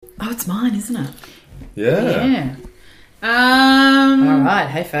Oh, it's mine, isn't it? Yeah. All right.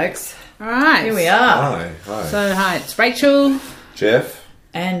 Hey, folks. All right. Here we are. Hi. So, hi, it's Rachel. Jeff.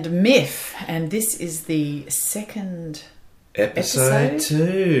 And Myf. And this is the second Episode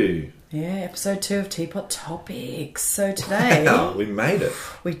 2. Yeah, episode 2 of Teapot Topics. So today... Wow, we made it.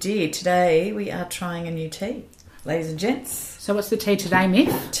 We did. Today we are trying a new tea, ladies and gents. So what's the tea today,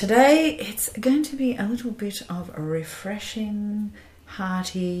 Myf? Today it's going to be a little bit of a refreshing,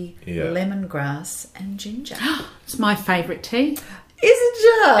 hearty lemongrass and ginger. It's my favourite tea. Is it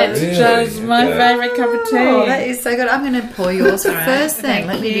just? It's just my favourite cup of tea. Oh, that is so good. I'm going to pour yours first then.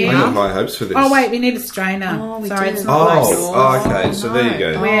 Let me do I got high hopes for this. Oh, wait, we need a strainer. Oh, we Sorry, do. it's not like yours. Oh, okay, so there you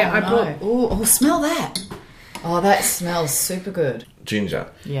go. Where I brought... Oh, smell that. Oh, that smells super good.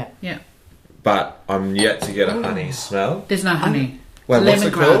 Ginger. Yeah. But I'm yet to get a honey smell. There's no honey. Wait, what's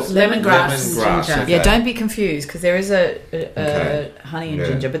it called? Lemongrass and ginger. Okay. Yeah, don't be confused because there is a honey and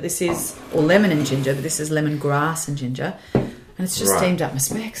ginger, but this is, or lemon and ginger, but this is lemongrass and ginger. And it's just steamed up my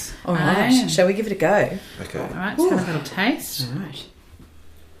specs. All right. Shall we give it a go? Okay. All right, let's have a little taste. All right.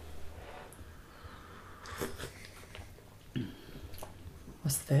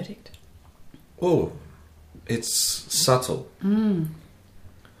 What's the verdict? Oh, it's subtle.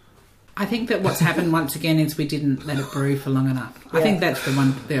 I think that what's happened once again is we didn't let it brew for long enough. I think that's the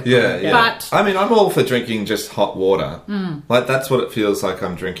one. Yeah. But I mean, I'm all for drinking just hot water. Like that's what it feels like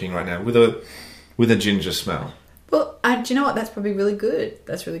I'm drinking right now with a ginger smell. Well, do you know what? That's probably really good.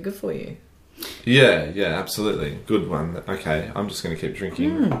 That's really good for you. Yeah, absolutely. Good one. Okay, I'm just going to keep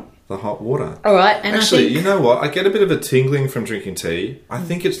drinking the hot water. All right. And actually, I think... you know what? I get a bit of a tingling from drinking tea. I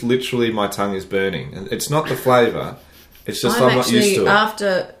think it's literally my tongue is burning. And it's not the flavour. It's just I'm not used to it.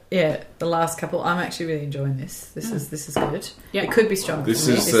 After the last couple, I'm actually really enjoying this. This is good. Yeah. It could be stronger. This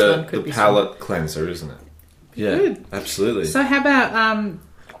for me. is This the one could be palate stronger. cleanser, isn't it? Yeah, Good. absolutely. So how about...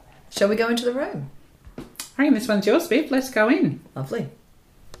 Shall we go into the room? I think this one's yours, Biff. Let's go in. Lovely.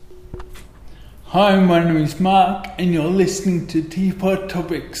 Hi, my name is Mark, and you're listening to Teapot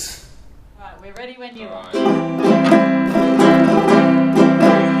Topics. Right, we're ready when you are. Teapot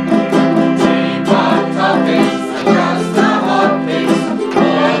Topics, just the hot picks,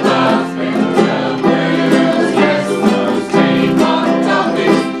 all the winter blues. Yes, those Teapot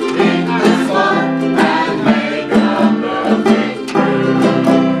Topics hit the spot and make a perfect brew.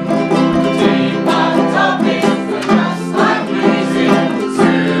 Teapot Topics are just like music,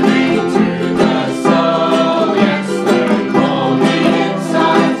 soothing to the soul. Yes, they're warming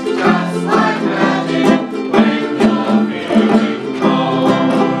inside, just like magic when you're feeling cold.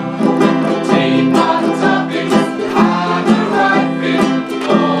 Teapot Topics are the right fit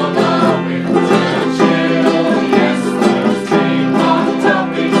for the winter chill. Yes, those Teapot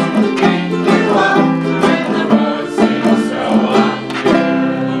Topics pick you up when the road seems so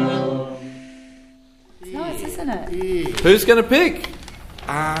uphill. It's nice, isn't it? Who's going to pick?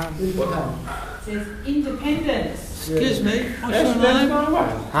 It says independence. Excuse me, what's your That's name? my one.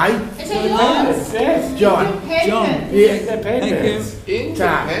 Hey? Is it yours? Yes. John. Independence. Independence. Thank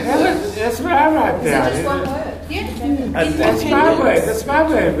That's what I write down. Just one word. That's my word. That's my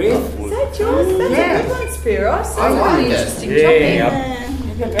word, Ruth. Is that yours? That's a good one, Spiros. I like it.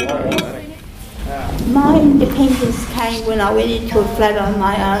 Interesting topic. My independence came when I went into a flat on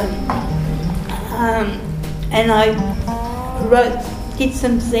my own, and I did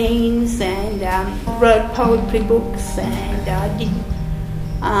some zines and wrote poetry books, and I did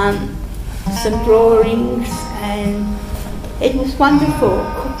some drawings, and it was wonderful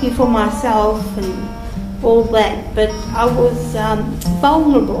cooking for myself and all that. But I was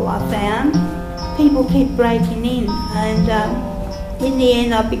vulnerable. I found people kept breaking in, and in the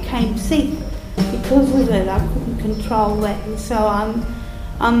end I became sick because of it. I couldn't control that, and so I'm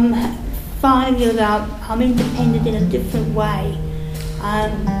finding that I'm independent in a different way.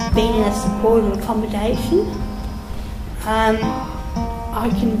 Being in a supported accommodation, I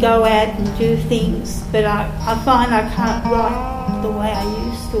can go out and do things, but I find I can't write the way I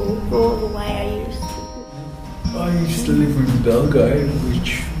used to, or draw the way I used to. I used to live in Belgrade,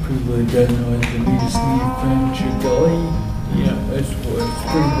 which people who don't know is the nearest near furniture gully. Yeah, that's what it's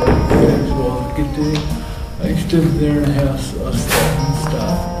pretty much that's what I could do. I used to live there in a house I started and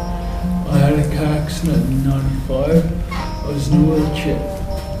stuff. I had a car accident in '95. I was in a wheelchair.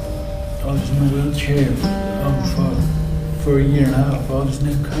 For a year and a half. I was in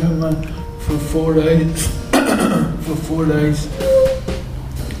a coma for 4 days. For 4 days.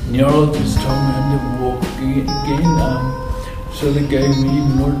 Neurologist told me I never walk again. So they gave me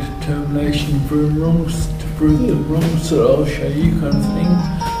even more determination to prove them wrong. So I'll show you kind of thing.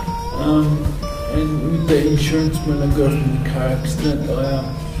 And with the insurance when I got in the car accident,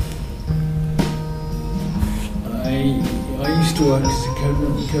 I used to work as a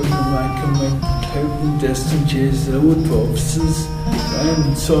cabinet maker, make table desks and chairs that wood for offices,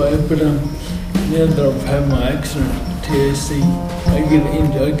 and so but now that I've had my accident at TSC, I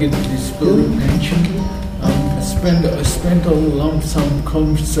get a disability pension. I spent a lump sum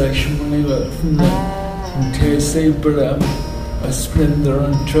compensation when I got from TSC, but I spent it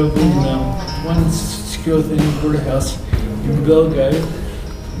on travelling. One secure thing, I bought a house in Belgrade.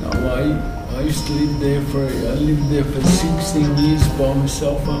 I used to live there I lived there for 16 years by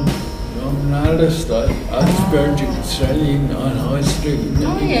myself. I'm an artist. I asparagic Australian on High Street.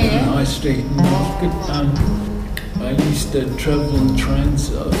 High Street in Northcote. I used to travel in trains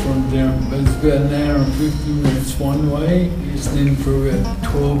from there. It was about an hour and 50 minutes one way. And then for about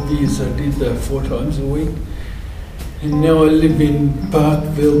 12 years I did that 4 times a week. And now I live in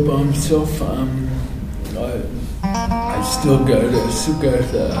Parkville by myself. I still go to the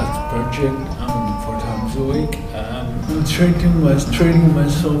arts project 4 times a week. I'm treating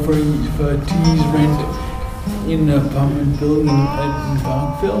myself for 2 years rent in an apartment building in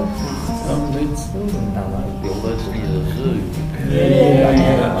Parkville. It's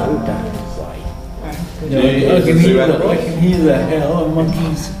I can hear the howl of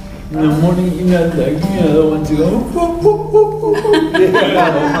monkeys in the morning. You know the ones who go.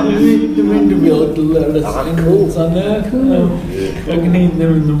 They're meant to be like the loudest animals on earth. I can hear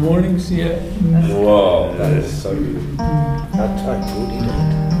them in the mornings. Yeah. Wow, that is so good. That's so good, isn't it?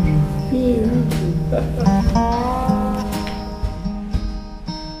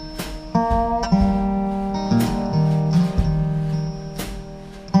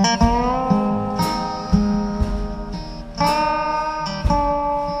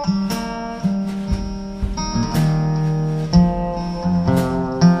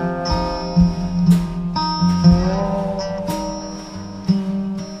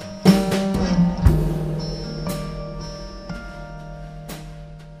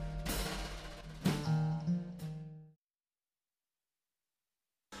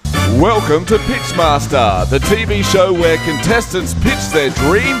 Welcome to Pitchmaster, the TV show where contestants pitch their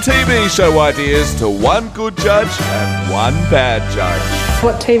dream TV show ideas to one good judge and one bad judge.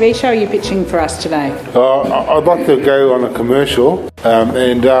 What TV show are you pitching for us today? I'd like to go on a commercial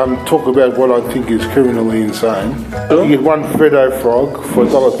and talk about what I think is criminally insane. You get one Freddo frog for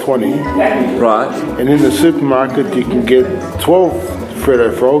 $1.20. Right. And in the supermarket you can get 12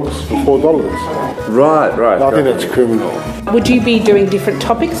 Freddo frogs for $4. Right. I think that's criminal. Would you be doing different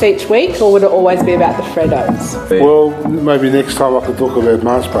topics each week, or would it always be about the Freddos? Well, maybe next time I could talk about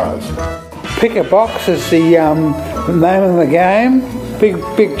Mars bars. Pick a box is the name of the game. Big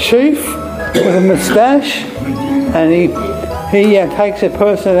chief with a moustache, and he takes a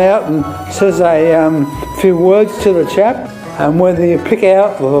person out and says a few words to the chap, and whether you pick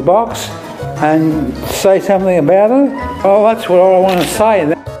out of the box and say something about it, well, that's what I want to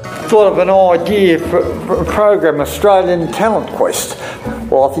say. Thought of an idea for a program, Australian Talent Quest.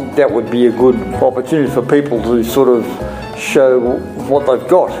 Well, I think that would be a good opportunity for people to sort of show what they've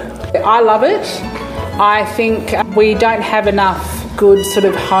got. I love it. I think we don't have enough good sort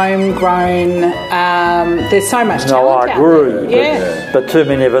of homegrown, there's so much talent. No, I agree. Yeah. But too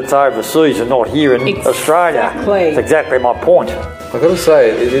many of it's overseas and not here in Australia. That's exactly my point. I've got to say,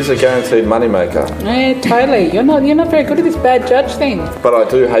 it is a guaranteed moneymaker. Yeah, totally. You're not very good at this bad judge thing. But I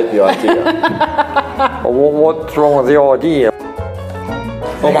do hate the idea. Well, what's wrong with the idea?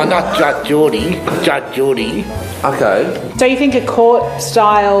 Oh, I'm not Judge Geordie. Judge Geordie. Okay. So you think a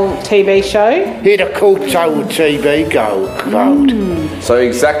court-style TV show? Here the court-style TV go. So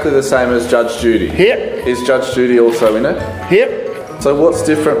exactly the same as Judge Judy? Yep. Is Judge Judy also in it? Yep. So what's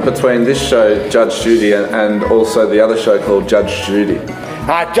different between this show, Judge Judy, and also the other show called Judge Judy?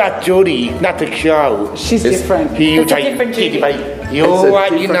 Judge Judy, not the show. She's different. It's a different Judy. You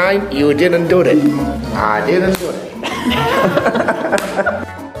what you know? You didn't do it. I didn't do it.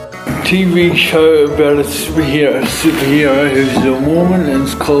 TV show about a superhero who's a woman, and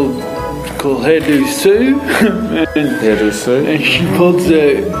it's called Hairdo Sue. Hairdo Sue. And she pulls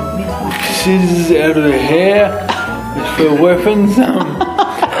the scissors out of her hair for weapons. And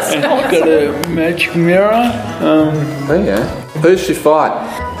she's got a magic mirror. Oh yeah. Who's she fight?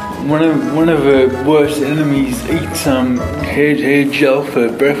 One of her worst enemies eats hair gel for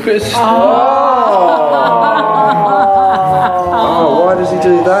breakfast. Oh, why does he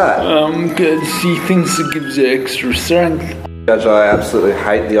do that? Because she thinks it gives her extra strength. Judge, I absolutely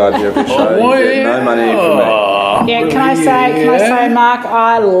hate the idea of this show. You get no money from me. Yeah, can I say, Mark,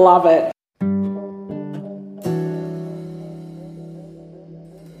 I love it.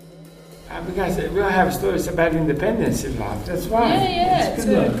 Because we all have stories about independence in life. That's why. Yeah, it's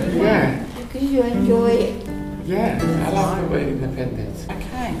good. Yeah. Because you enjoy it. Yeah, I love the word independent.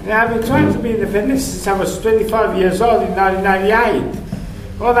 Okay. Now, I've been trying to be independent since I was 25 years old in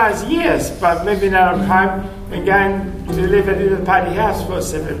 1998. All those years, but maybe now I'm home and going to live at a little party house for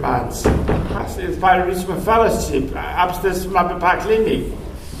 7 months. It's part of Richmond Fellowship, upstairs from Upper Park Clinic.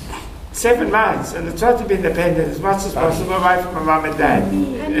 7 months, and I try to be independent as much as possible away from my mum and dad.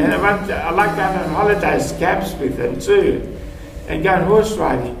 And I like going on holidays, camps with them too, and going horse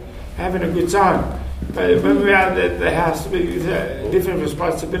riding, having a good time. But when we were out at the house with different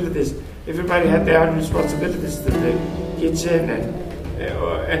responsibilities, everybody had their own responsibilities to the kitchen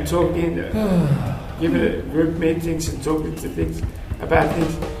and talking, giving group meetings and talking to things about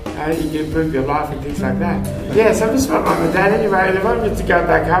things, how you can improve your life and things like that. Yes, I miss my mum and dad anyway. They want me to go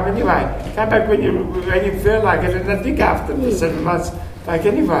back home anyway. Come back when you feel like it, and I think after the 7 months back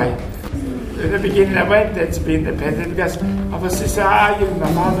anyway. In the beginning, I went there to be independent because I was just arguing with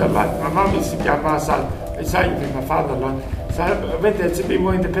my father a lot. My mum used to go on my side, I was arguing with my father a lot. So I went there to be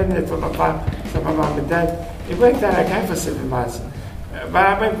more independent from my father, from my mum and dad. It worked out okay for 7 months. But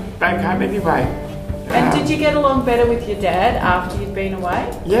I went back home anyway. And did you get along better with your dad after you'd been away?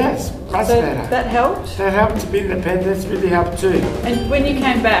 Yes, much better. That helped? That helped to be independent, really helped too. And when you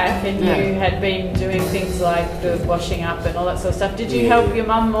came back and you had been doing things like the washing up and all that sort of stuff, did you help your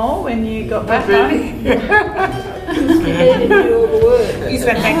mum more when you got back home? You do all the work. You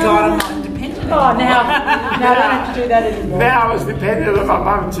said, thank God I'm not independent. Oh, now I don't have to do that anymore. Now I was dependent on my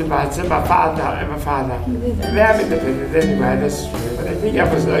mum too much and my father. Now I'm independent anyway, that's true. But I think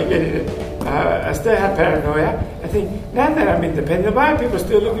I was getting it. I still have paranoia. I think now that I'm independent, why are people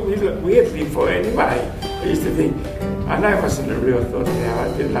still looking at me weirdly for anyway? I used to think, I know it wasn't a real thought now,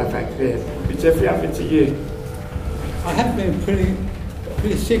 I didn't like back then. But Jeffrey, up into you. I have been pretty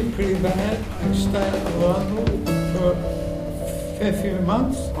sick, pretty bad. I stayed at the hospital for a fair few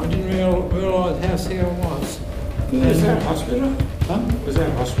months. I didn't realise how sick I was. Was that a hospital? Huh? Was that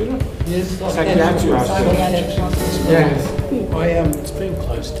a hospital? Yes. Psychiatric hospital. Yes. It's been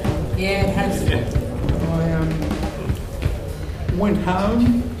closed down. Yeah, it has. Yeah. I went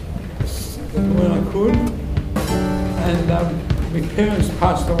home when I could, and my parents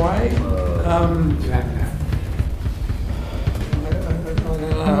passed away. I don't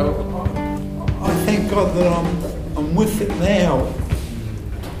know. I thank God that I'm with it now.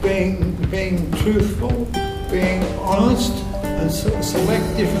 Being truthful, being honest, and select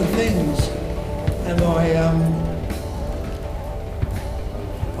different things. And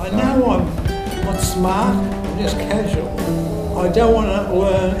I know I'm not smart, I'm just casual. I don't want to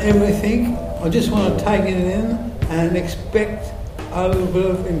learn everything, I just want to take it in and expect a little bit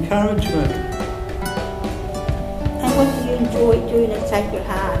of encouragement. And what do you enjoy doing at Sacred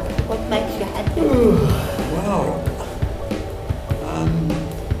Heart? What makes you happy? Wow.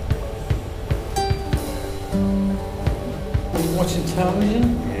 Watching television,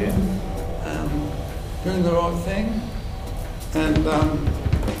 doing the right thing, and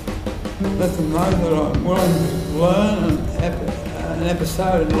let them know that I'm willing to learn and have an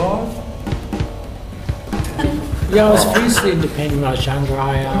episode in life. Yeah, I was fiercely independent when I was younger.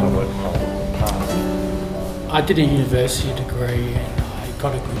 I did a university degree and I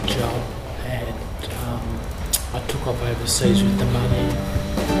got a good job, and I took off overseas with the money,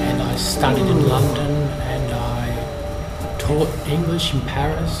 and I studied in London, and I taught English in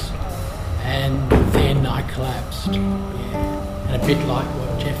Paris, and then I collapsed. And a bit like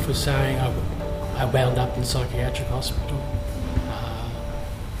what Jeff was saying, I wound up in psychiatric hospital,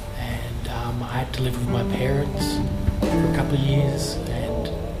 and I had to live with my parents for a couple of years, and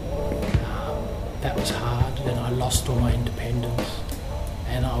that was hard, and I lost all my independence,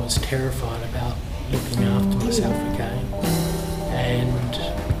 and I was terrified about looking after myself again. And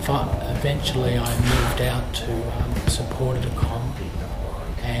eventually I moved out to supported accommodation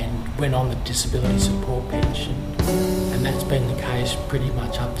and went on the disability support pension, and that's been the case pretty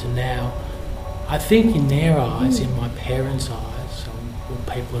much up to now. I think in their eyes, in my parents' eyes, or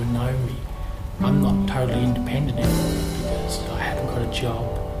people who know me, I'm not totally independent anymore because I haven't got a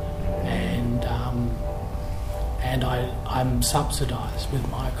job, and I'm subsidised with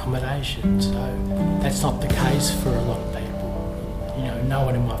my accommodation, so that's not the case for a lot of people. You know, no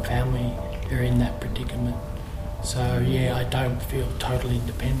one in my family are in that predicament. So yeah, I don't feel totally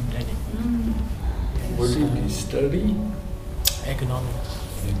independent anymore. What did you study? Economics.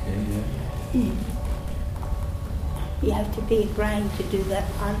 Okay, yeah. You have to be a brain to do that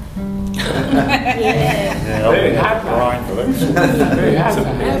one. Very hard brain for this. Very hard.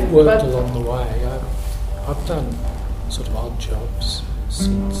 I've worked along the way. I've done sort of odd jobs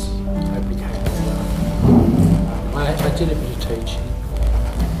since I became I did a bit of teaching.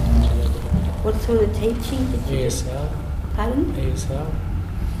 What sort of teaching? Did you ESL. Pardon? ESL.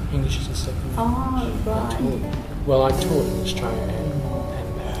 English as a second language. Oh, right. Well, I taught in Australia and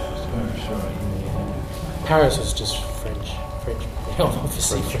Paris. Paris was just French.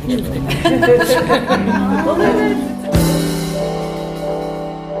 Obviously French.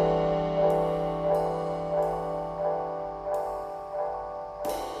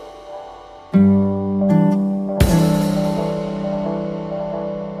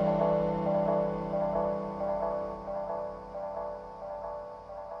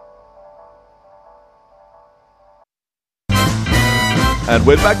 And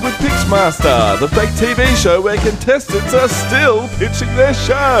we're back with Pitchmaster, the fake TV show where contestants are still pitching their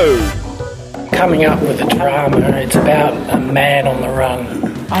show. Coming up with a drama, it's about a man on the run.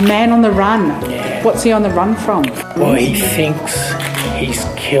 A man on the run? Yeah. What's he on the run from? Well, he thinks he's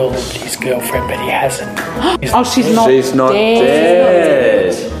killed his girlfriend, but he hasn't. Oh, she's not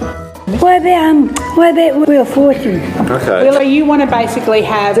dead. What about Wheel of Fortune? Okay. Willow, you want to basically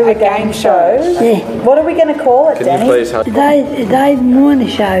have a game show. Yeah. What are we going to call it, Danny? Can you please help? The day morning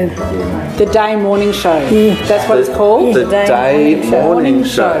show. The day morning show. Yeah. That's what it's called? The day morning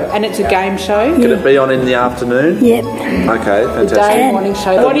show. And it's a game show? Can it be on in the afternoon? Yep. Okay, The day fantastic. morning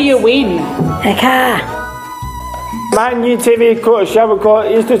show. What do you win? A car. My new TV show we call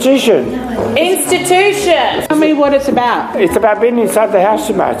Institution. Institution! Tell me what it's about. It's about being inside the house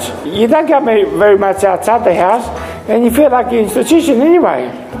too much. You don't get very much outside the house, and you feel like an institution anyway.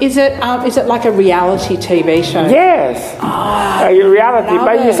 Is it like a reality TV show? Yes. A reality.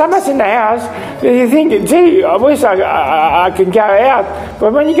 But you're so much in the house that you think, gee, I wish I can go out.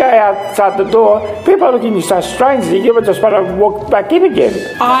 But when you go outside the door, people are looking at you so strangely, you just want to walk back in again.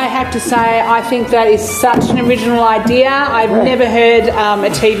 I have to say, I think that is such an original idea. I've never heard a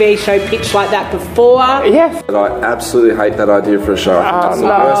TV show pitched like that before. Yes. I absolutely hate that idea for a show. It's the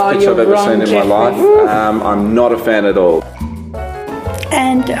worst pitch I've ever seen in my life. I'm not a fan at all.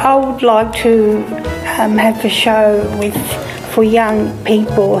 And I would like to have a show for young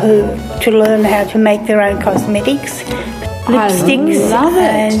people to learn how to make their own cosmetics, lipsticks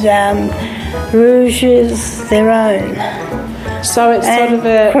and rouges, their own. So it's and sort of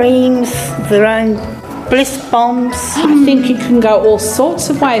a creams, their own bliss bombs. I think it can go all sorts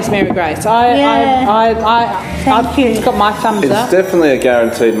of ways, Mary Grace. I've got my thumbs It's up. definitely a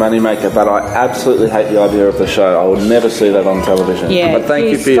guaranteed moneymaker, but I absolutely hate the idea of the show. I would never see that on television. Yeah, but thank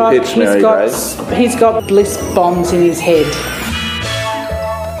you for your pitch, Mary Grace. He's got bliss bombs in his head.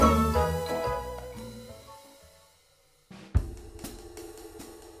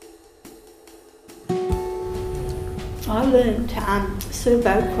 I learned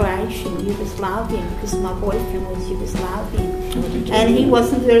Serbo-Croatian, Yugoslavian, because my boyfriend was Yugoslavian. And he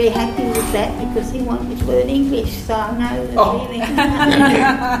wasn't very happy with that because he wanted me to learn English, so I know the feeling.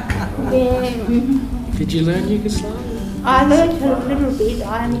 Yeah. Did you learn Yugoslavian? I learned a little bit.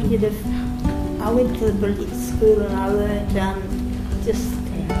 I went to the British school and I learned just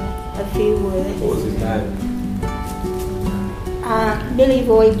a few words. What was his name? Billy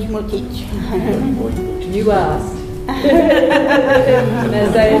Vojtmutic. You asked.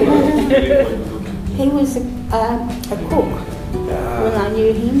 He was a cook. When I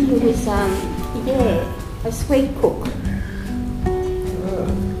knew him, he was a sweet cook.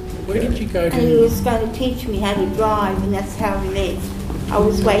 Where did you go to? And he was going to teach me how to drive, and that's how we met. I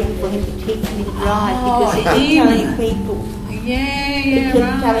was waiting for him to teach me to drive because he kept telling people. He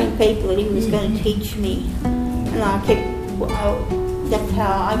kept telling people that he was going to teach me, and I kept. That's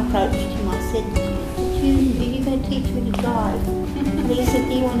how I approached him. I said, "Are you going to teach me to drive?" And he said,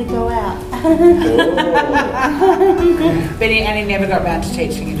 "Do you want to go out?" But he never got around to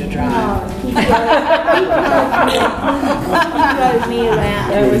teaching you to drive. No, he drove me around.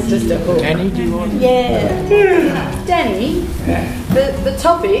 That was just a hook. Danny, do you want? Yeah. Danny, the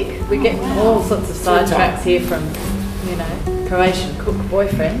topic, we're getting all sorts of sidetracks here from, Croatian cook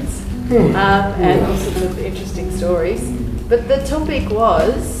boyfriends and all sorts of interesting stories. But the topic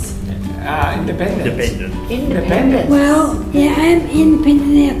was... Independence. Well, yeah, I'm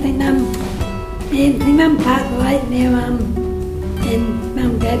independent. I think I'm part right now. And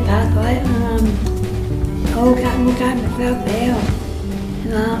Mum Dad part right. I woke up myself now.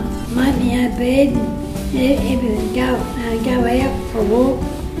 And make me out of bed. Everything. Go out for a walk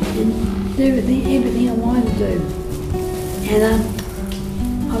and do everything I want to do. And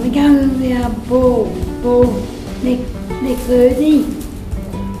I'll be going to the ball next Thursday.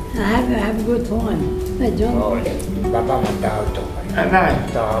 I have a good time. Hey, John. My mum and dad died. I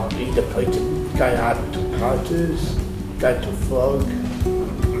know. Either go out to parties, go to frog,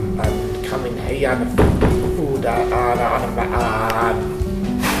 and come in here and food on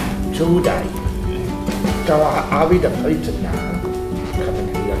 2 days. So I'll be the pizza now.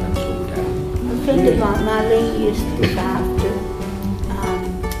 Coming here and all that. A friend of mine, Marlene, used to look after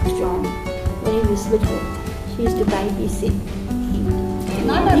John when he was little. She used to babysit him.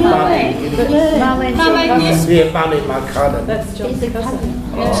 I know Marlene. Yeah, Marlene, my cousin. That's John's cousin.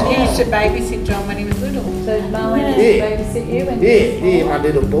 She used to babysit John when he was little. So Marlene used to babysit you when Yeah, my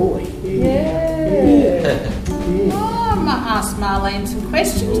little boy. Yeah. Oh, I might ask Marlene some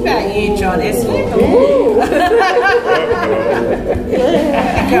questions about you, John Esley. I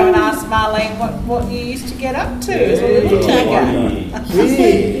could go and ask Marlene what you used to get up to as a little tagger.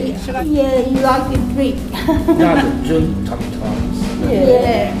 Yeah, you like to drink. Not to drink sometimes.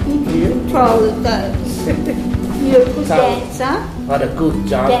 Yeah, you can control those. You're a good dancer. What a good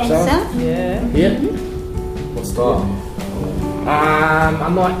dancer. Yeah. What's that?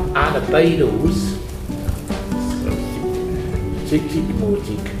 I'm not on the Beatles. Chick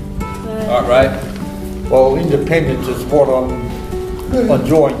music. Alright, Ray. Well, independence is what I'm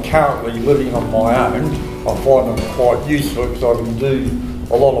enjoying currently living on my own. I find them quite useful because I can do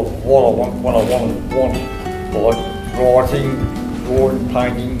a lot of what I want when I want, like writing, drawing,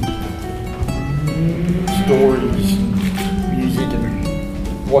 painting, stories, music,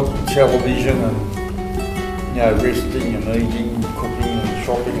 and watching television, and resting and eating, cooking and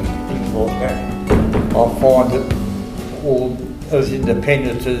shopping and things like that. I find that all as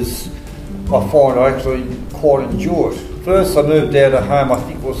independent as I find I actually quite enjoy it. First I moved out of home, I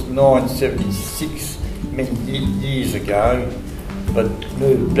think it was 1976, many years ago, but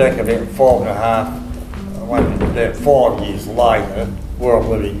moved back about 5 years later, where I'm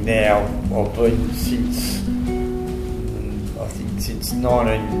living now. I've been since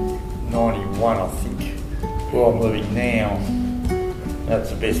 1991, I think, where I'm living now. That's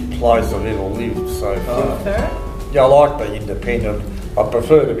the best place I've ever lived so far. Yeah, I like being independent. I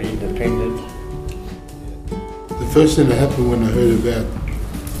prefer to be independent. The first thing that happened when I heard about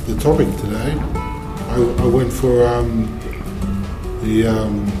the topic today, I went for the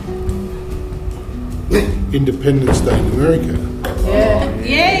Independence Day in America.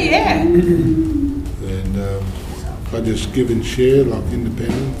 Yeah. And I just give and share like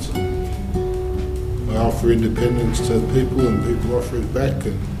independence. I offer independence to people and people offer it back,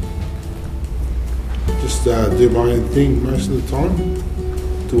 and just do my own thing most of the time,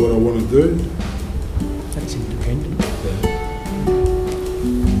 do what I want to do. That's independent.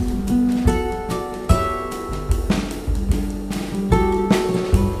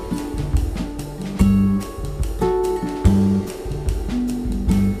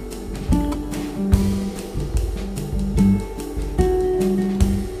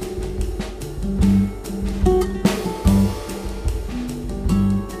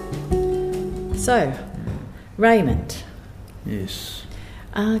 So, Raymond. Yes.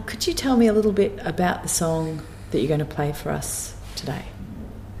 Could you tell me a little bit about the song that you're going to play for us today?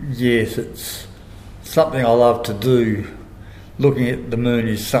 Yes, it's something I love to do. Looking at the moon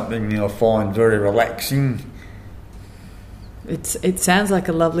is something I find very relaxing. It sounds like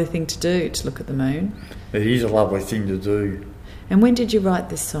a lovely thing to do, to look at the moon. It is a lovely thing to do. And when did you write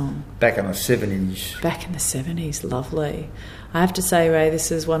this song? Back in the 70s. Back in the 70s, lovely. I have to say, Ray, this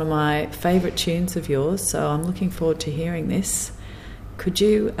is one of my favourite tunes of yours, so I'm looking forward to hearing this. Could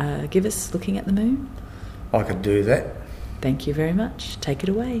you give us Looking at the Moon? I could do that. Thank you very much. Take it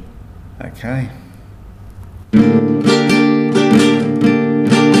away. Okay.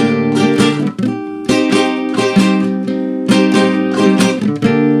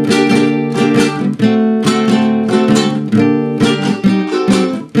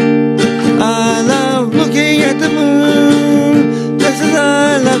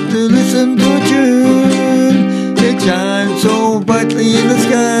 In the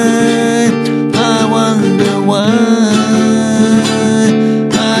sky, I wonder why.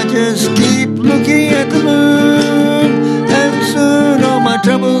 I just keep looking at the moon, and soon all my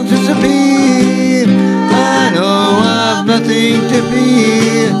troubles disappear. I know I've nothing to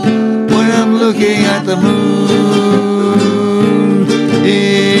fear when I'm looking at the moon.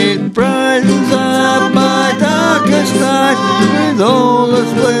 It brightens up my darkest night with all the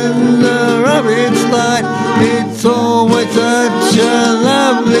splendor of its light. It's always such a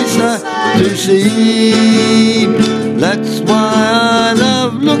lovely sight to see. That's why I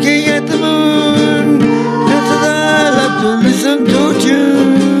love looking at the moon. Just as I love to listen to a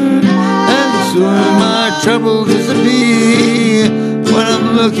tune, and soon my troubles disappear when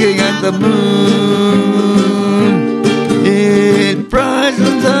I'm looking at the moon. It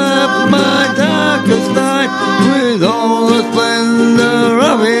brightens up my darkest night with all the splendor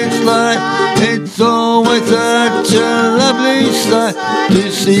of its light. It's always such a lovely sight to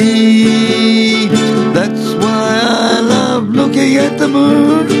see. looking at the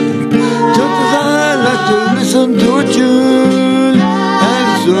moon. Just as I like to listen to a tune,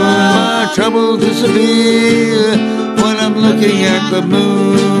 and soon my troubles disappear when I'm looking at the moon.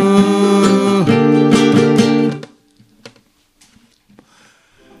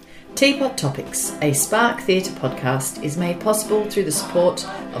 Teapot Topics, a SPARC Theatre podcast, is made possible through the support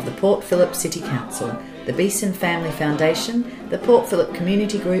of the Port Phillip City Council, the Beeson Family Foundation, the Port Phillip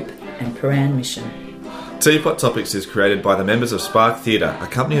Community Group and Paran Mission. Teapot Topics is created by the members of SPARC Theatre, a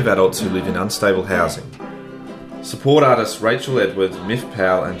company of adults who live in unstable housing. Support artists Rachel Edwards, Myf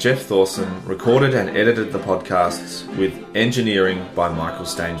Powell and Jeff Thorson recorded and edited the podcasts, with engineering by Michael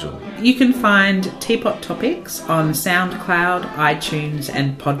Stangel. You can find Teapot Topics on SoundCloud, iTunes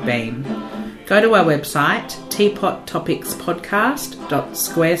and Podbean. Go to our website,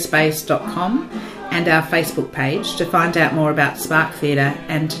 teapottopicspodcast.squarespace.com, and our Facebook page to find out more about SPARC Theatre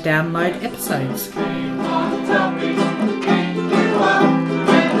and to download episodes.